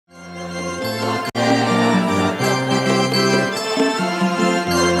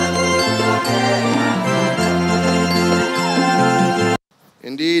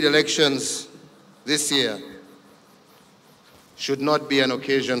elections this year should not be an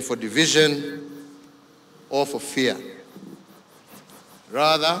occasion for division or for fear.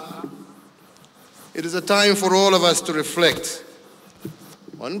 Rather, it is a time for all of us to reflect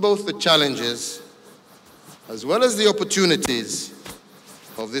on both the challenges as well as the opportunities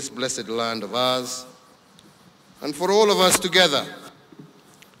of this blessed land of ours, and for all of us together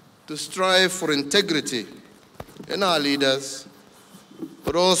to strive for integrity in our leaders,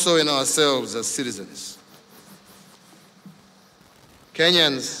 but also in ourselves as citizens.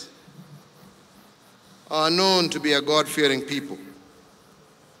 Kenyans are known to be a God-fearing people.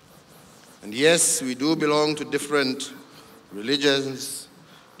 And yes, we do belong to different religions,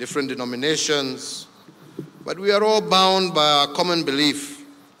 different denominations, but we are all bound by our common belief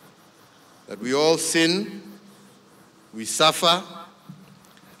that we all sin, we suffer,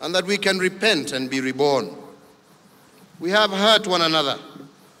 and that we can repent and be reborn. We have hurt one another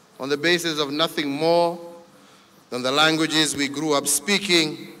on the basis of nothing more than the languages we grew up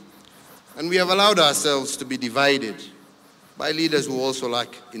speaking, and we have allowed ourselves to be divided by leaders who also lack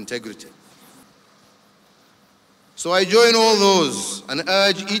integrity. So I join all those and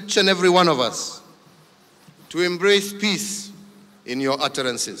urge each and every one of us to embrace peace in your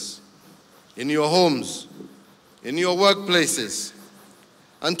utterances, in your homes, in your workplaces,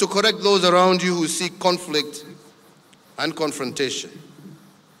 and to correct those around you who seek conflict and confrontation.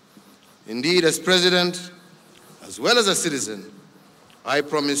 Indeed, as president, as well as a citizen, I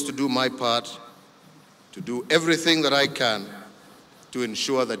promise to do my part, to do everything that I can to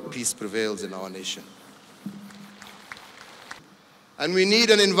ensure that peace prevails in our nation. And we need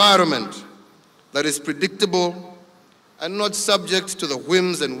an environment that is predictable and not subject to the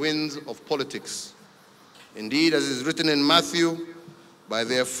whims and winds of politics. Indeed, as is written in Matthew, by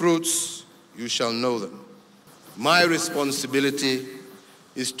their fruits you shall know them. My responsibility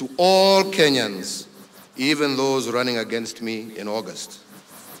is to all Kenyans, even those running against me in August.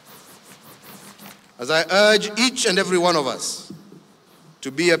 As I urge each and every one of us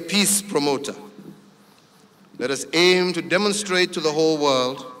to be a peace promoter, let us aim to demonstrate to the whole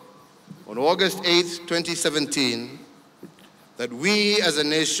world on August 8th, 2017, that we as a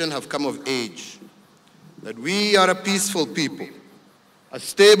nation have come of age, that we are a peaceful people, a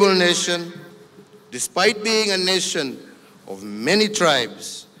stable nation, despite being a nation of many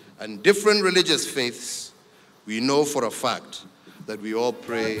tribes and different religious faiths. We know for a fact that we all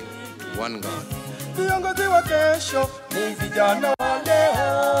pray one God. Viongozi wa kesho ni vijana wa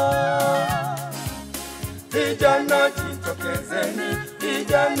leo. Vijana jitokezeni,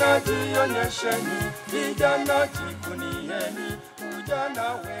 vijana jionyesheni, vijana jivunieni,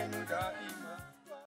 ujana wenu daima.